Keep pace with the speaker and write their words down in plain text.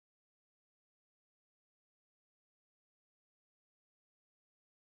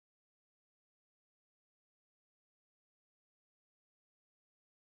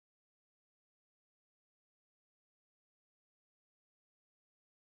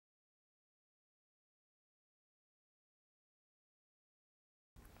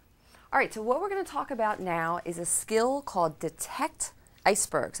All right, so what we're going to talk about now is a skill called detect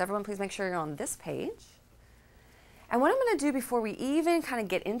icebergs. Everyone please make sure you're on this page. And what I'm going to do before we even kind of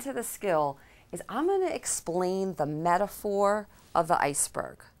get into the skill is I'm going to explain the metaphor of the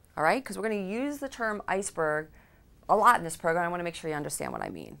iceberg, all right? Because we're going to use the term iceberg a lot in this program. I want to make sure you understand what I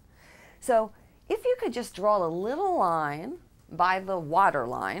mean. So if you could just draw a little line by the water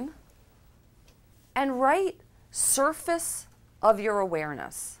line and write surface of your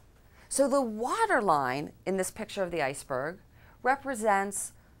awareness. So the water line in this picture of the iceberg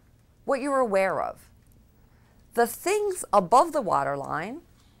represents what you're aware of. The things above the water line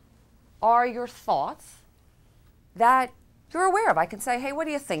are your thoughts that you're aware of. I can say, hey, what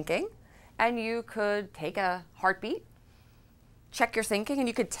are you thinking? And you could take a heartbeat, check your thinking, and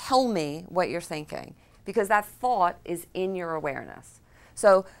you could tell me what you're thinking because that thought is in your awareness.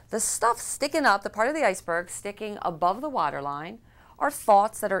 So the stuff sticking up, the part of the iceberg sticking above the waterline, are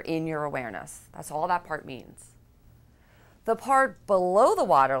thoughts that are in your awareness. That's all that part means. The part below the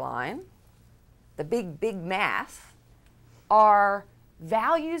waterline, the big mass, are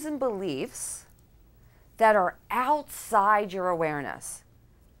values and beliefs that are outside your awareness.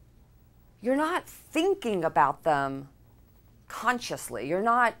 You're not thinking about them consciously. You're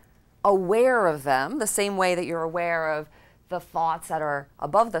not aware of them the same way that you're aware of the thoughts that are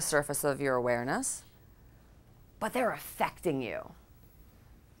above the surface of your awareness, but they're affecting you.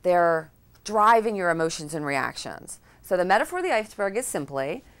 They're driving your emotions and reactions. So the metaphor of the iceberg is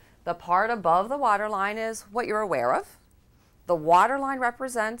simply the part above the waterline is what you're aware of. The waterline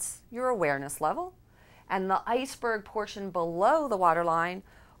represents your awareness level, and the iceberg portion below the waterline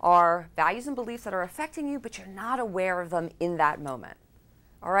are values and beliefs that are affecting you, but you're not aware of them in that moment.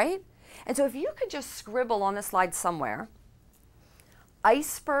 All right? And so if you could just scribble on the slide somewhere,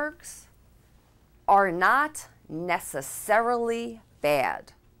 icebergs are not necessarily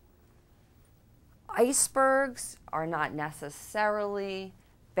bad. Icebergs are not necessarily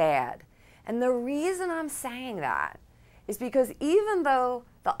bad. And the reason I'm saying that is because even though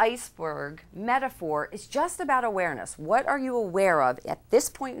the iceberg metaphor is just about awareness, what are you aware of at this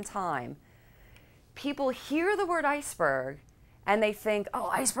point in time, people hear the word iceberg and they think, oh,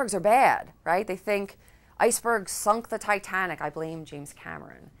 icebergs are bad, right? They think icebergs sunk the Titanic. I blame James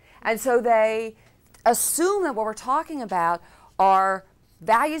Cameron. And so they assume that what we're talking about are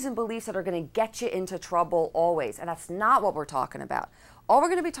values and beliefs that are going to get you into trouble always. And that's not what we're talking about. All we're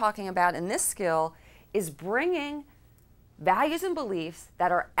going to be talking about in this skill is bringing values and beliefs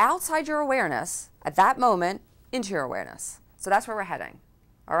that are outside your awareness at that moment into your awareness. So that's where we're heading.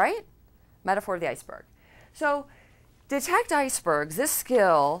 All right? Metaphor of the iceberg. So detect icebergs, this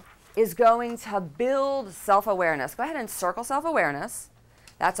skill is going to build self-awareness. Go ahead and circle self-awareness.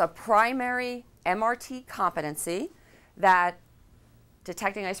 That's a primary MRT competency that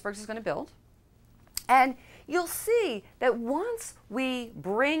detecting icebergs is going to build. And you'll see that once we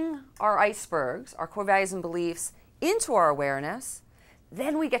bring our icebergs, our core values and beliefs, into our awareness,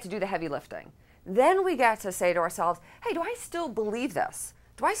 then we get to do the heavy lifting. Then we get to say to ourselves, hey, do I still believe this?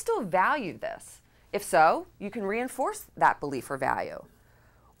 Do I still value this? If so, you can reinforce that belief or value.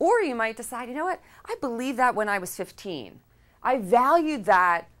 Or you might decide, you know what, I believed that when I was 15. I valued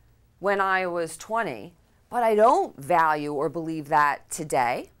that when I was 20, but I don't value or believe that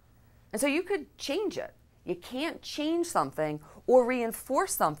today. And so you could change it. You can't change something or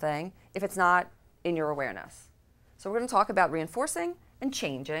reinforce something if it's not in your awareness. So we're going to talk about reinforcing and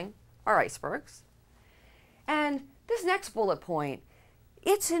changing our icebergs. And this next bullet point,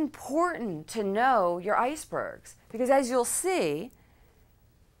 it's important to know your icebergs because as you'll see,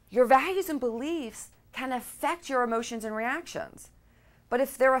 your values and beliefs can affect your emotions and reactions. But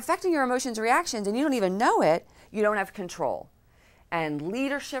if they're affecting your emotions and reactions and you don't even know it, you don't have control. And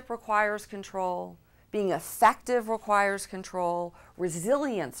leadership requires control. Being effective requires control.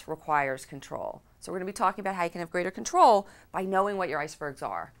 Resilience requires control. So we're going to be talking about how you can have greater control by knowing what your icebergs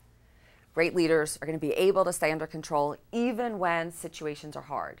are. Great leaders are going to be able to stay under control even when situations are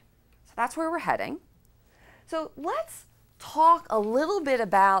hard. So that's where we're heading. So let's talk a little bit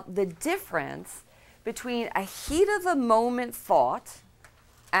about the difference between a heat of the moment thought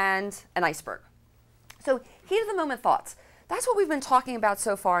and an iceberg. So heat of the moment thoughts, that's what we've been talking about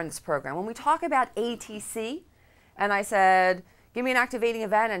so far in this program. When we talk about ATC, and I said, give me an activating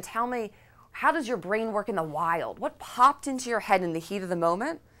event and tell me, how does your brain work in the wild? What popped into your head in the heat of the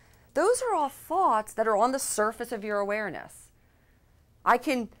moment? Those are all thoughts that are on the surface of your awareness. I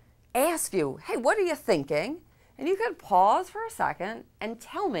can ask you, hey, what are you thinking? And you could pause for a second and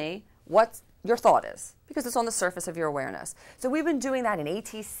tell me what your thought is, because it's on the surface of your awareness. So we've been doing that in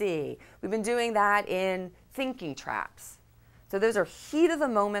ATC. We've been doing that in thinking traps. So those are heat of the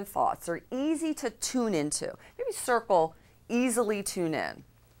moment thoughts. They're easy to tune into. Maybe circle easily tune in.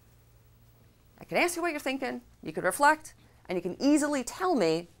 I can ask you what you're thinking, you could reflect, and you can easily tell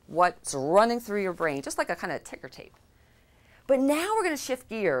me what's running through your brain, just like a kind of ticker tape. But now we're going to shift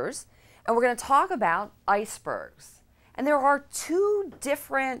gears, and we're going to talk about icebergs. And there are two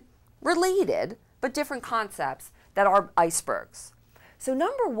different, related, but different concepts that are icebergs. So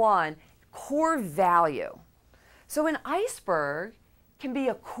number one, core value. So an iceberg can be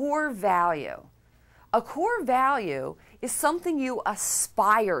a core value. A core value is something you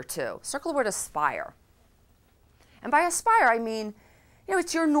aspire to. Circle the word aspire. And by aspire, I mean,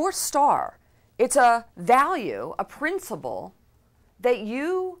 it's your North Star. It's a value, a principle that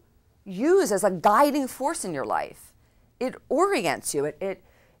you use as a guiding force in your life. It orients you. It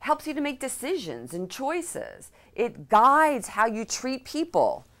helps you to make decisions and choices. It guides how you treat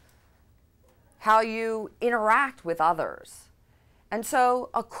people, how you interact with others. And so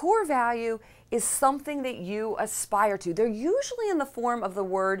a core value is something that you aspire to. They're usually in the form of the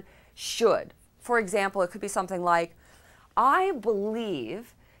word should. For example, it could be something like, I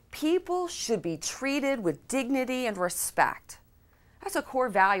believe people should be treated with dignity and respect. That's a core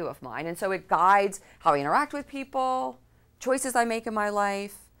value of mine. And so it guides how I interact with people, choices I make in my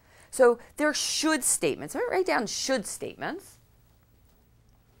life. So they're should statements. Write down should statements.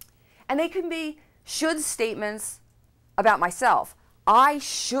 And they can be should statements about myself. I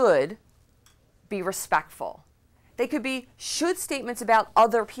should be respectful. They could be should statements about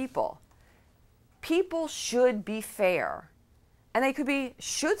other people. People should be fair. And they could be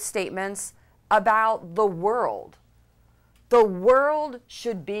should statements about the world. The world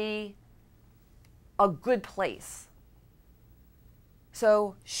should be a good place.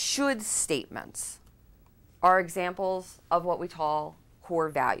 So should statements are examples of what we call core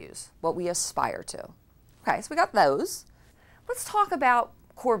values, what we aspire to. Okay, so we got those. Let's talk about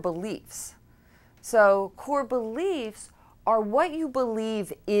core beliefs. So core beliefs are what you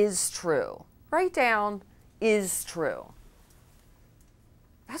believe is true. Write down is true.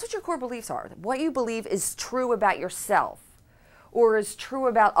 That's what your core beliefs are. What you believe is true about yourself, or is true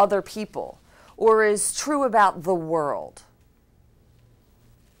about other people, or is true about the world.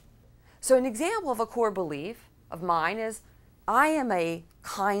 So an example of a core belief of mine is, I am a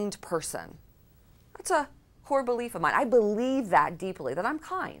kind person. That's a core belief of mine. I believe that deeply, that I'm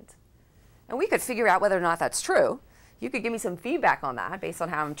kind. And we could figure out whether or not that's true. You could give me some feedback on that based on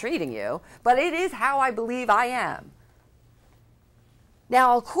how I'm treating you, but it is how I believe I am.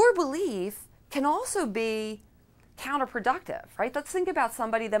 Now, a core belief can also be counterproductive, right? Let's think about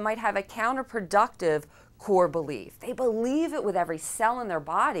somebody that might have a counterproductive core belief. They believe it with every cell in their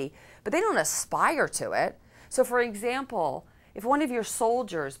body, but they don't aspire to it. So for example, if one of your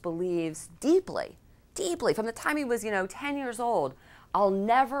soldiers believes deeply, from the time he was, 10 years old, I'll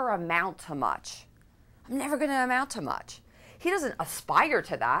never amount to much. I'm never going to amount to much. He doesn't aspire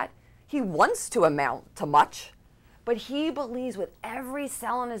to that. He wants to amount to much, but he believes with every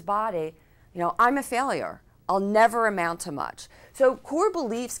cell in his body, I'm a failure. I'll never amount to much. So core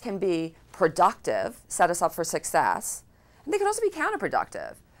beliefs can be productive, set us up for success, and they can also be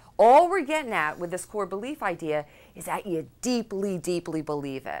counterproductive. All we're getting at with this core belief idea is that you deeply, deeply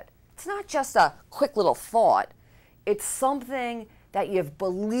believe it. It's not just a quick little thought. It's something that you've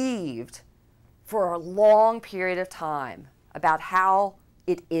believed for a long period of time about how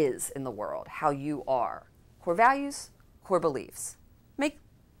it is in the world, how you are. Core values, core beliefs. Make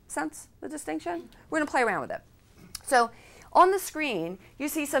sense, the distinction? We're going to play around with it. So on the screen, you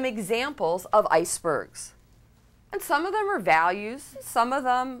see some examples of icebergs. And some of them are values, some of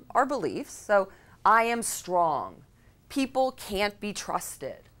them are beliefs. So I am strong. People can't be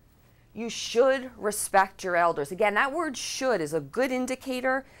trusted. You should respect your elders. Again, that word should is a good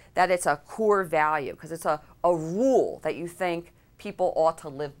indicator that it's a core value because it's a rule that you think people ought to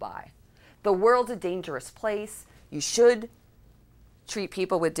live by. The world's a dangerous place. You should treat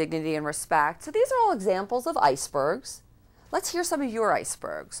people with dignity and respect. So these are all examples of icebergs. Let's hear some of your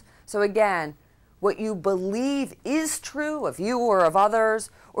icebergs. So again, what you believe is true of you or of others,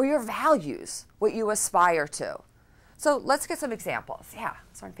 or your values, what you aspire to. So let's get some examples. Yeah,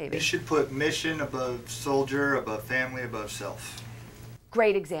 sorry, baby. You should put mission above soldier, above family, above self.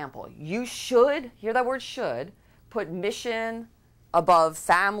 Great example. You should, hear that word should, put mission above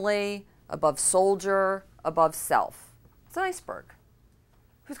family, above soldier, above self. It's an iceberg.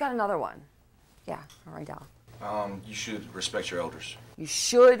 Who's got another one? Yeah, all right, Dal. You should respect your elders. You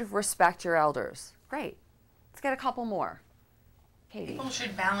should respect your elders. Great. Let's get a couple more. Katie. People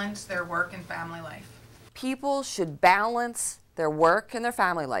should balance their work and family life. People should balance their work and their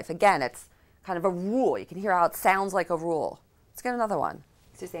family life. Again, it's kind of a rule. You can hear how it sounds like a rule. Let's get another one.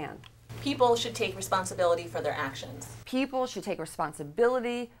 Suzanne. People should take responsibility for their actions. People should take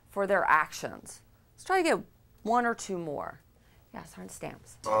responsibility for their actions. Let's try to get one or two more. Yes, on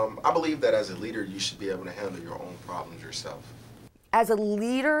stamps. I believe that as a leader, you should be able to handle your own problems yourself. As a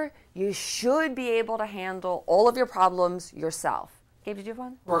leader, you should be able to handle all of your problems yourself. Gabe, did you have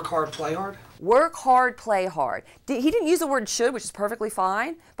one? Work hard, play hard. Work hard, play hard. He didn't use the word should, which is perfectly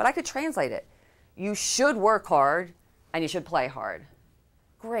fine, but I could translate it. You should work hard and you should play hard.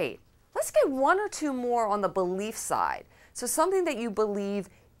 Great. Let's get one or two more on the belief side. So something that you believe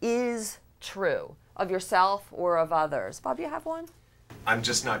is true of yourself or of others. Bob, do you have one? I'm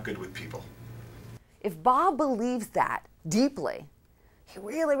just not good with people. If Bob believes that deeply, he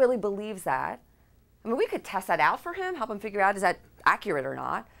really, really believes that, I mean, we could test that out for him, help him figure out is that accurate or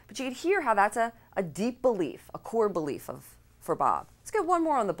not, but you could hear how that's a deep belief, a core belief for Bob. Let's get one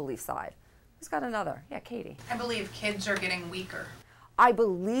more on the belief side. Who's got another? Yeah, Katie. I believe kids are getting weaker. I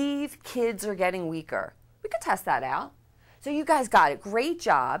believe kids are getting weaker. We could test that out. So you guys got it. Great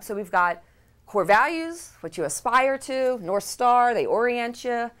job. So we've got core values, what you aspire to, North Star, they orient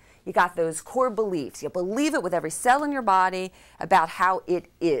you. You got those core beliefs. You believe it with every cell in your body about how it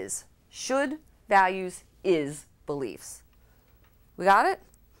is. Should, values, is, beliefs. We got it?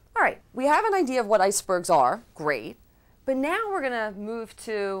 All right, we have an idea of what icebergs are. Great. But now we're going to move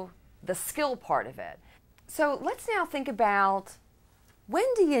to the skill part of it. So let's now think about, when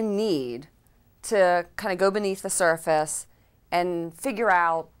do you need to kind of go beneath the surface and figure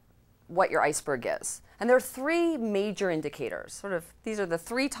out what your iceberg is? And there are three major indicators. These are the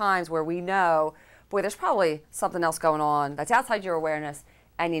three times where we know, boy, there's probably something else going on that's outside your awareness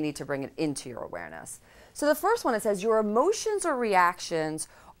and you need to bring it into your awareness. So the first one, it says your emotions or reactions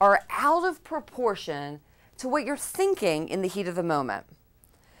are out of proportion to what you're thinking in the heat of the moment.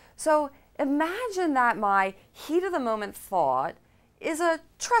 So imagine that my heat of the moment thought is a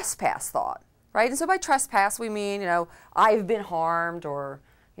trespass thought, right? And so by trespass we mean, I've been harmed, or,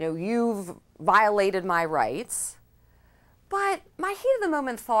 you've violated my rights. But my heat of the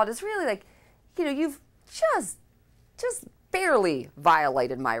moment thought is really like, you've just barely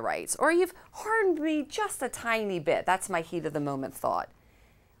violated my rights, or you've harmed me just a tiny bit. That's my heat of the moment thought.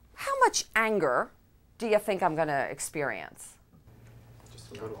 How much anger do you think I'm going to experience?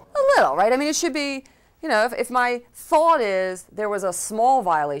 Just a little. A little, right? I mean, it should be, if my thought is there was a small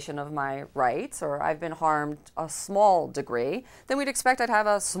violation of my rights, or I've been harmed a small degree, then we'd expect I'd have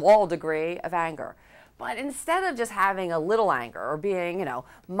a small degree of anger. But instead of just having a little anger or being,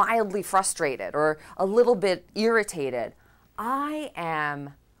 mildly frustrated or a little bit irritated, I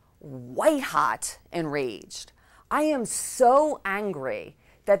am white hot enraged. I am so angry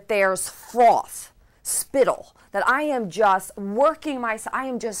that there's froth, spittle, that I am just working myself. I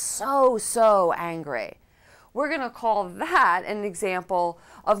am just so angry. We're going to call that an example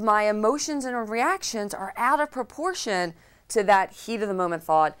of my emotions and reactions are out of proportion to that heat of the moment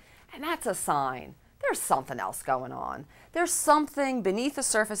thought, and that's a sign there's something else going on. There's something beneath the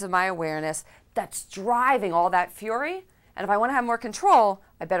surface of my awareness that's driving all that fury, and if I want to have more control,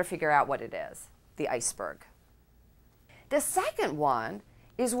 I better figure out what it is, the iceberg. The second one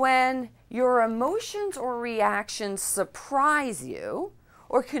is when your emotions or reactions surprise you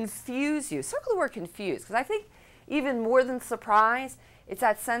or confuse you. Circle the word confuse, because I think even more than surprise, it's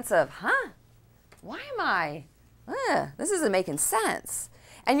that sense of, why am this isn't making sense.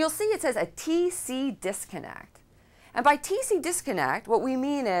 And you'll see it says a TC disconnect. And by TC disconnect, what we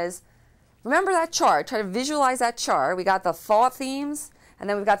mean is, remember that chart, try to visualize that chart. We got the thought themes, and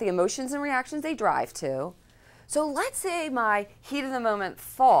then we've got the emotions and reactions they drive to. So let's say my heat of the moment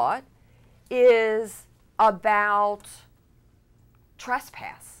thought is about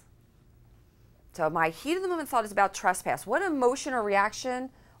trespass. So my heat of the moment thought is about trespass. What emotion or reaction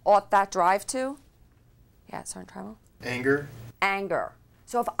ought that drive to? Yeah, Sergeant Trammell? Anger. Anger.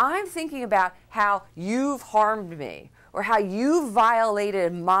 So if I'm thinking about how you've harmed me or how you've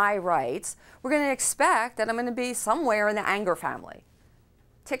violated my rights, we're going to expect that I'm going to be somewhere in the anger family,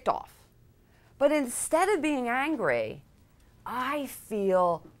 ticked off. But instead of being angry, I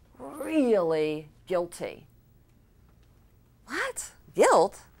feel really guilty. What?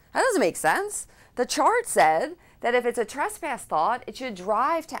 Guilt? That doesn't make sense. The chart said that if it's a trespass thought, it should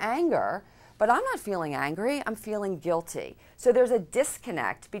drive to anger, but I'm not feeling angry, I'm feeling guilty. So there's a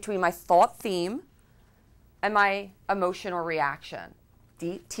disconnect between my thought theme and my emotion or reaction.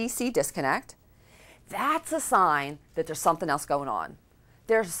 TC disconnect. That's a sign that there's something else going on.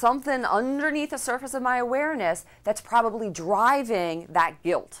 There's something underneath the surface of my awareness that's probably driving that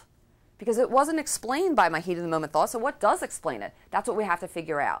guilt, because it wasn't explained by my heat of the moment thought. So what does explain it? That's what we have to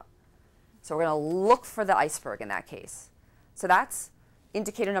figure out. So we're going to look for the iceberg in that case. So that's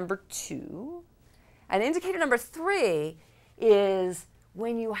indicator number 2. And indicator number 3 is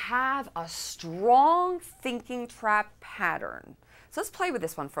when you have a strong thinking trap pattern. So let's play with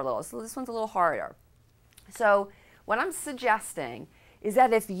this one for a little. So this one's a little harder. So what I'm suggesting is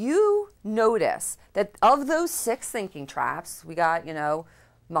that if you notice that of those 6 thinking traps, we got,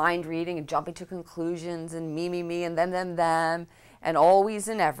 mind reading and jumping to conclusions and me, and them, and always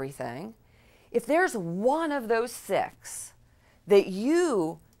and everything. If there's one of those 6 that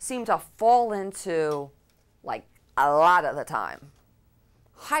you seem to fall into like a lot of the time,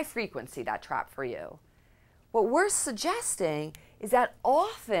 high frequency, that trap for you, what we're suggesting is that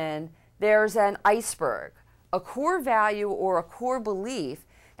often there's an iceberg, a core value or a core belief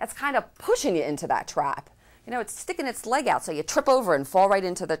that's kind of pushing you into that trap. It's sticking its leg out so you trip over and fall right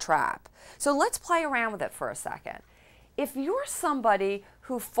into the trap. So let's play around with it for a second. If you're somebody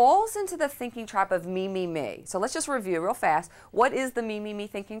who falls into the thinking trap of me, so let's just review real fast. What is the me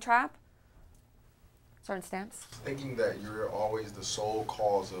thinking trap? Certain stamps? Thinking that you're always the sole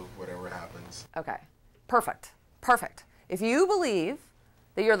cause of whatever happens. Okay, perfect. If you believe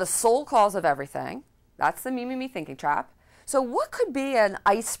that you're the sole cause of everything, that's the me thinking trap. So what could be an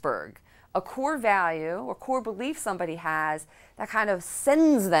iceberg, a core value or core belief somebody has that kind of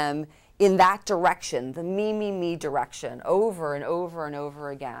sends them in that direction, the me direction, over and over and over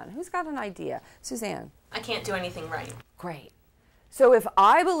again? Who's got an idea? Suzanne? I can't do anything right. Great. So if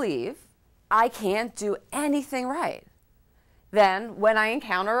I believe I can't do anything right, then when I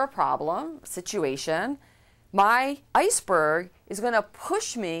encounter a problem, situation, my iceberg is going to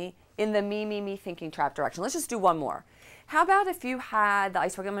push me in the me thinking trap direction. Let's just do one more. How about if you had the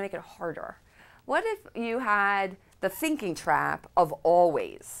iceberg, I'm going to make it harder. What if you had the thinking trap of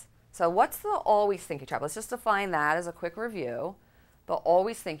always? So what's the always thinking trap? Let's just define that as a quick review. The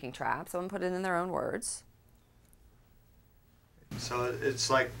always thinking trap. Someone put it in their own words. So it's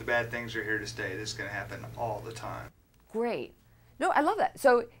like the bad things are here to stay. This is going to happen all the time. Great. No, I love that.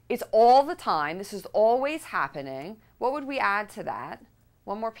 So it's all the time. This is always happening. What would we add to that?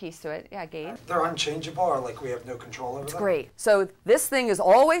 One more piece to it. Yeah, Gabe? They're unchangeable, or like we have no control over them? Great. So this thing is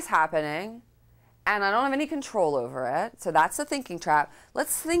always happening, and I don't have any control over it. So that's the thinking trap.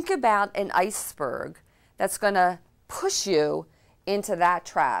 Let's think about an iceberg that's going to push you into that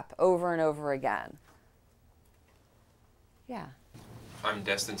trap over and over again. Yeah. I'm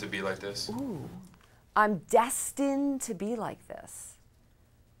destined to be like this. Ooh. I'm destined to be like this.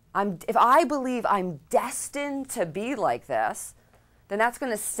 If I believe I'm destined to be like this, then that's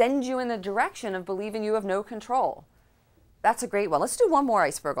going to send you in the direction of believing you have no control. That's a great one. Let's do one more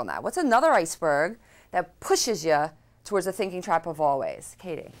iceberg on that. What's another iceberg that pushes you towards the thinking trap of always?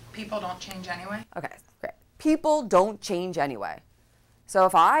 Katie? People don't change anyway. Okay, great. People don't change anyway. So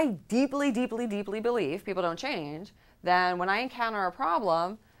if I deeply believe people don't change, then when I encounter a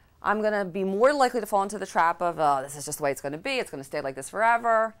problem, I'm going to be more likely to fall into the trap of, oh, this is just the way it's going to be. It's going to stay like this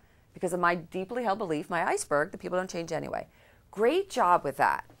forever because of my deeply held belief, my iceberg, that people don't change anyway. Great job with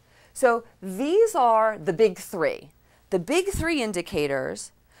that. So these are the big 3. The big 3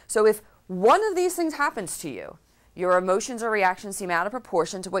 indicators. So if one of these things happens to you, your emotions or reactions seem out of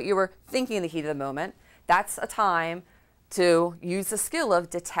proportion to what you were thinking in the heat of the moment, that's a time to use the skill of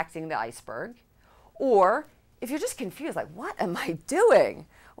detecting the iceberg. Or if you're just confused, like, what am I doing?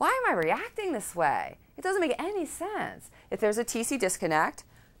 Why am I reacting this way? It doesn't make any sense. If there's a TC disconnect,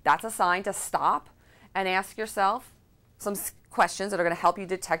 that's a sign to stop and ask yourself some questions that are going to help you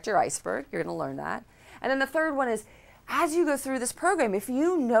detect your iceberg. You're going to learn that. And then the third one is, as you go through this program, if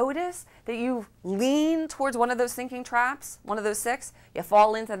you notice that you lean towards one of those thinking traps, one of those 6, you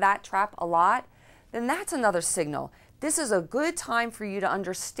fall into that trap a lot, then that's another signal. This is a good time for you to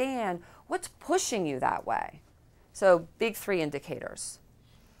understand what's pushing you that way. So big 3 indicators.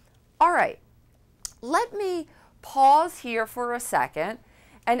 All right, let me pause here for a second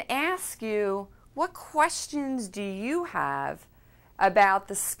and ask you, what questions do you have about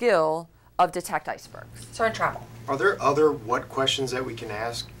the skill of detect icebergs? So in travel. Are there other what questions that we can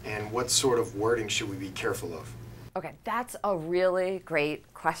ask, and what sort of wording should we be careful of? Okay, that's a really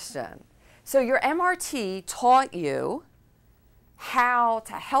great question. So your MRT taught you how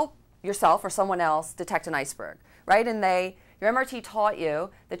to help yourself or someone else detect an iceberg, right? And your MRT taught you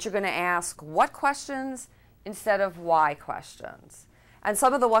that you're going to ask what questions instead of why questions. And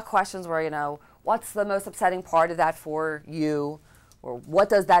some of the what questions were, what's the most upsetting part of that for you? Or what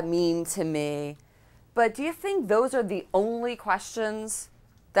does that mean to me? But do you think those are the only questions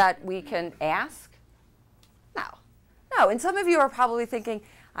that we can ask? No. And some of you are probably thinking,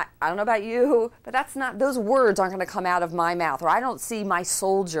 I don't know about you, but those words aren't going to come out of my mouth. Or I don't see my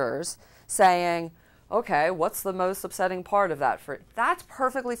soldiers saying, Okay, what's the most upsetting part of that? That's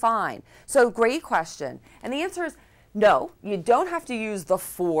perfectly fine. So great question. And the answer is no, you don't have to use the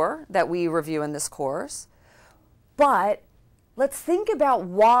 4 that we review in this course. But let's think about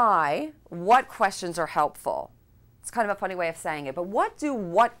what questions are helpful. It's kind of a funny way of saying it, but what do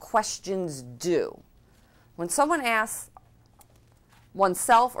what questions do? When someone asks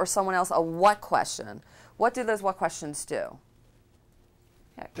oneself or someone else a what question, what do those what questions do?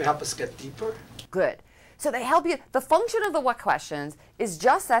 They help us get deeper. Good. So they help you. The function of the what questions is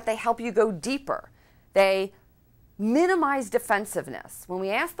just that they help you go deeper. They minimize defensiveness. When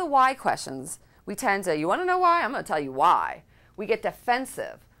we ask the why questions, we tend to, you want to know why? I'm going to tell you why. We get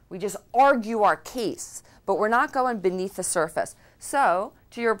defensive. We just argue our case, but we're not going beneath the surface. So,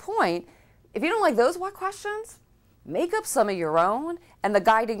 to your point, if you don't like those what questions, make up some of your own, and the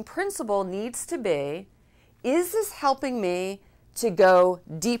guiding principle needs to be, is this helping me to go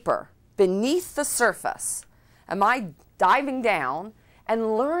deeper, beneath the surface? Am I diving down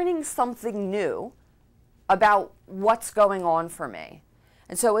and learning something new about what's going on for me?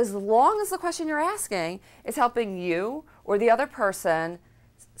 And so as long as the question you're asking is helping you or the other person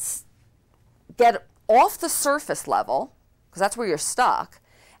get off the surface level, because that's where you're stuck,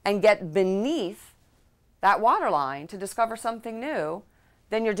 and get beneath that waterline to discover something new,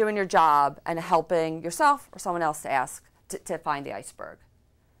 then you're doing your job and helping yourself or someone else to find the iceberg.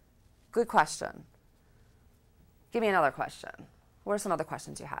 Good question. Give me another question. What are some other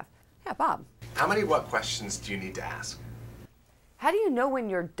questions you have? Yeah, Bob. How many what questions do you need to ask? How do you know when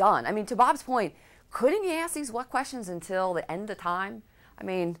you're done? I mean, to Bob's point, couldn't you ask these what questions until the end of time? I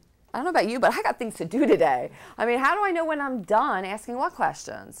mean, I don't know about you, but I got things to do today. I mean, how do I know when I'm done asking what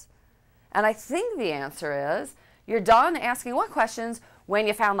questions? And I think the answer is you're done asking what questions when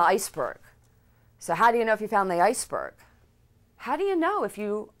you found the iceberg. So how do you know if you found the iceberg? How do you know if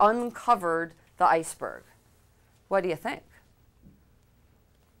you uncovered the iceberg? What do you think?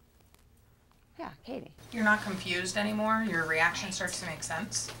 Yeah, Katie. You're not confused anymore. Your reaction starts to make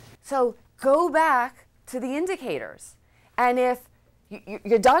sense. So go back to the indicators. And if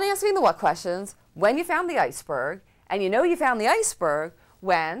you're done asking the what questions when you found the iceberg, and you know you found the iceberg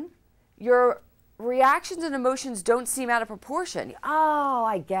when your reactions and emotions don't seem out of proportion. Oh,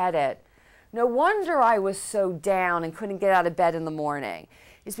 I get it. No wonder I was so down and couldn't get out of bed in the morning.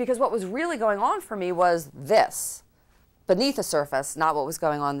 It's because what was really going on for me was this, beneath the surface, not what was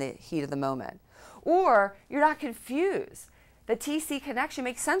going on in the heat of the moment. Or you're not confused. The TC connection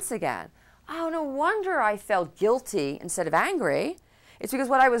makes sense again. Oh, no wonder I felt guilty instead of angry. It's because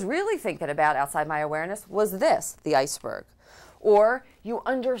what I was really thinking about outside my awareness was this, the iceberg. Or you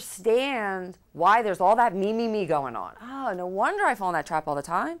understand why there's all that me going on. Oh, no wonder I fall in that trap all the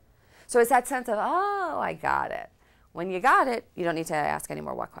time. So it's that sense of, oh, I got it. When you got it, you don't need to ask any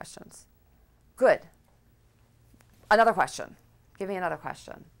more what questions. Good. Another question. Give me another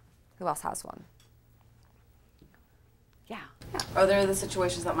question. Who else has one? Yeah. Are there the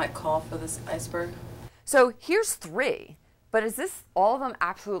situations that might call for this iceberg? So here's 3, but is this all of them?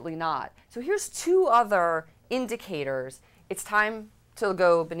 Absolutely not. So here's 2 other indicators it's time to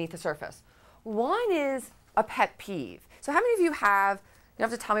go beneath the surface. One is a pet peeve. So how many of you have, you don't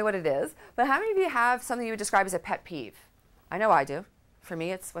have to tell me what it is, but how many of you have something you would describe as a pet peeve? I know I do. For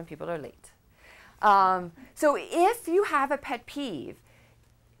me, it's when people are late. So if you have a pet peeve,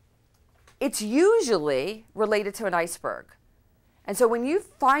 it's usually related to an iceberg. And so when you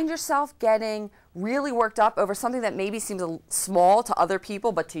find yourself getting really worked up over something that maybe seems small to other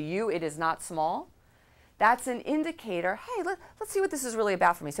people, but to you it is not small, that's an indicator, hey, let's see what this is really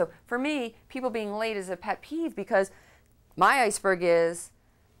about for me. So for me, people being late is a pet peeve because my iceberg is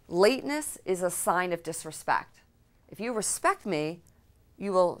lateness is a sign of disrespect. If you respect me,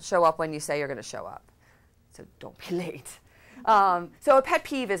 you will show up when you say you're going to show up. So don't be late. So a pet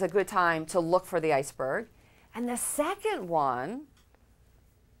peeve is a good time to look for the iceberg. And the second one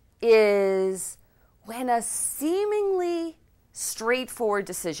is when a seemingly straightforward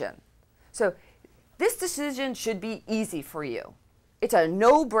decision. So this decision should be easy for you. It's a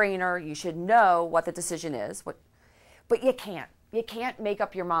no-brainer. You should know what the decision is. But you can't. You can't make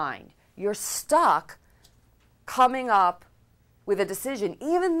up your mind. You're stuck coming up with a decision,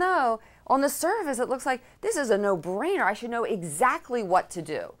 even though on the surface it looks like this is a no-brainer. I should know exactly what to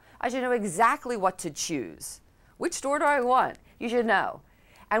do. I should know exactly what to choose. Which door do I want? You should know.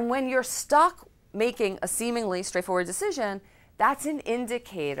 And when you're stuck making a seemingly straightforward decision, that's an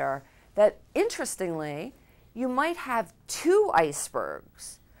indicator that, interestingly, you might have 2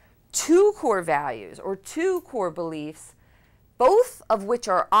 icebergs, 2 core values or 2 core beliefs, both of which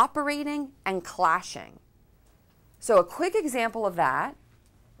are operating and clashing. So a quick example of that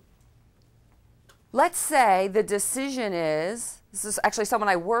let's say the decision is, this is actually someone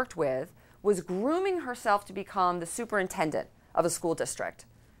I worked with, was grooming herself to become the superintendent of a school district.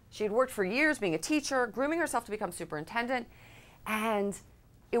 She had worked for years being a teacher, grooming herself to become superintendent, and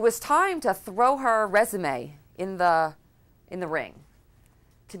it was time to throw her resume in the ring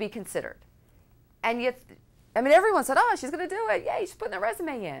to be considered. And yet, I mean, everyone said, oh, she's going to do it. Yay, she's putting her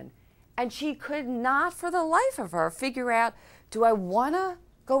resume in. And she could not, for the life of her, figure out, do I want to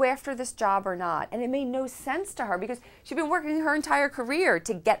go after this job or not? And it made no sense to her because she'd been working her entire career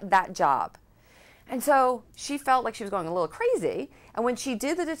to get that job. And so she felt like she was going a little crazy. And when she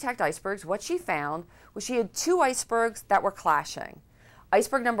did the Detect Icebergs, what she found was she had two icebergs that were clashing.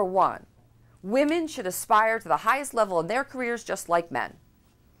 Iceberg number one, women should aspire to the highest level in their careers just like men.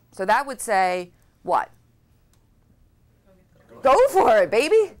 So that would say, what? Go for it,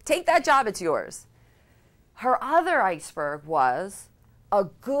 baby. Take that job, it's yours. Her other iceberg was a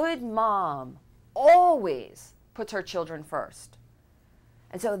good mom always puts her children first.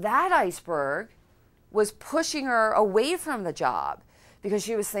 And so that iceberg was pushing her away from the job because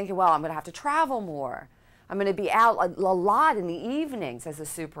she was thinking, well, I'm going to have to travel more. I'm going to be out a lot in the evenings as a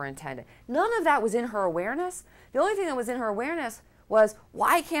superintendent. None of that was in her awareness. The only thing that was in her awareness was,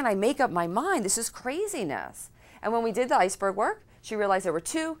 why can't I make up my mind? This is craziness. And when we did the iceberg work, she realized there were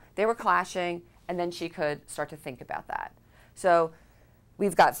two, they were clashing, and then she could start to think about that. So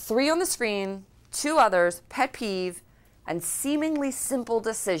we've got 3 on the screen, 2 others, pet peeve, and seemingly simple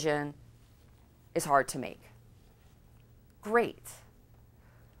decision is hard to make. Great.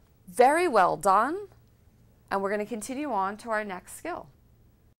 Very well done. And we're going to continue on to our next skill.